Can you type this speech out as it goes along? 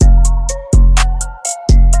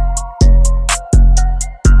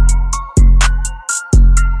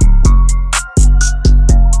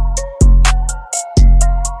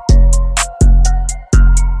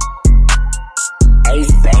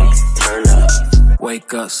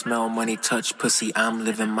Wake up, smell money, touch pussy, I'm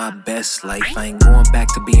living my best life. I ain't going back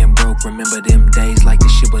to being broke, remember them days like the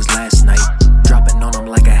shit was last night. Dropping on them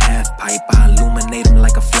like a half pipe, I illuminate them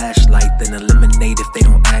like a flashlight, then eliminate if they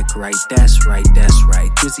don't act right. That's right, that's right.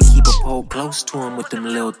 Thrizzy keep a pole close to him with them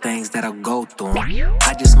little things that'll go through him.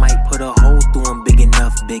 I just might put a hole through him, big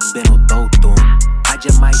enough, Big Ben will throw through him. I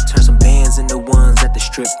just might turn some bands into ones at the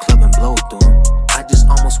strip club and blow through him. I just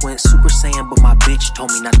almost went Super Saiyan, but my bitch told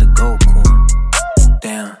me not to go cool.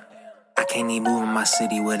 Damn, I can't even move in my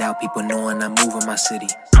city without people knowing I'm moving my city.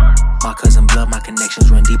 My cousin blood, my connections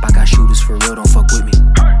run deep, I got shooters for real, don't fuck with me.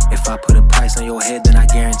 If I put a price on your head, then I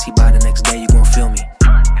guarantee by the next day you gon' feel me.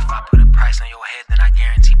 If I put a price on your head, then I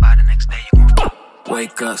guarantee by the next day you gon' feel me.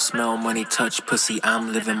 Wake up, smell money, touch pussy,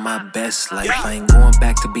 I'm living my best life. I ain't going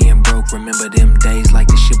back to being broke, remember them days like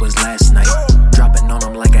the shit was last night. Dropping on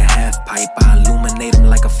them like a half pipe, I illuminate them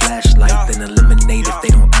like a flashlight, then eliminate if they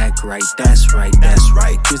don't act right. That's right, that's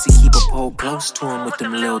right. Thrizzy keep a pole close to him with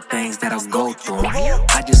them little things that'll go through him.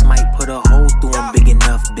 I just might put a hole through him, big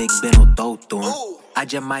enough, Big Ben will throw through him. I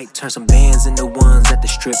just might turn some bands into ones at the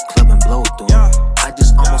strip club and blow through him. I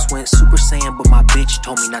just almost went Super Saiyan, but my bitch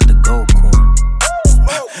told me not to go cool.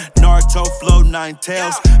 Naruto flow, 9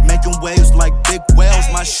 tails, making waves like big whales.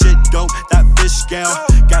 My shit dope, that fish scale.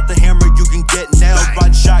 Got the hammer, you can get nailed.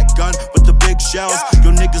 Ride shotgun with the big shells.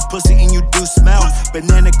 Your niggas pussy and you do smell.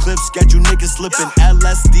 Banana clips got you niggas slipping.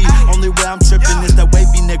 LSD, only way I'm tripping is that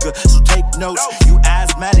wavy nigga. So take notes, you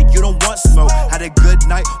asthmatic, you don't want smoke. Had a good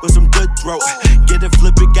night with some good throat. Get it,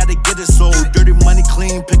 flip it, gotta get it sold. Dirty money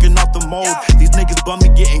clean, picking off the mold. These niggas bummy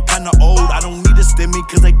getting kinda old. I don't need a stimmy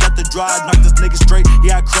cause they got the drive. Knock this nigga straight,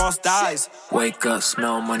 yeah, I crossed eyes. Wake up,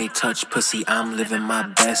 smell money, touch pussy, I'm living my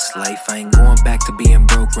best life. I ain't going back to being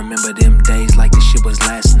broke, remember them days like the shit was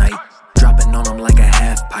last night. Dropping on them like a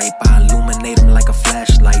half pipe, I illuminate them like a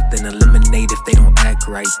flashlight, then eliminate if they don't act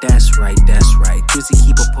right. That's right, that's right. Thrizzy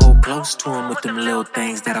keep a pole close to him with them little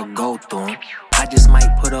things that'll go through him. I just might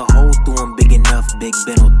put a hole through him, big enough, Big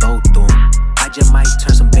Ben will throw through him. I just might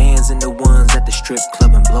turn some bands into ones at the strip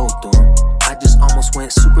club and blow through him. I just almost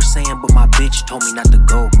went Super Saiyan, but my bitch told me not to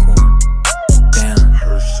go cool. Damn.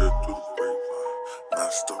 Heard shit through the grapevine,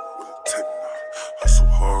 masked up with a tech nine. Hustle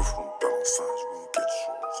hard from dollar signs.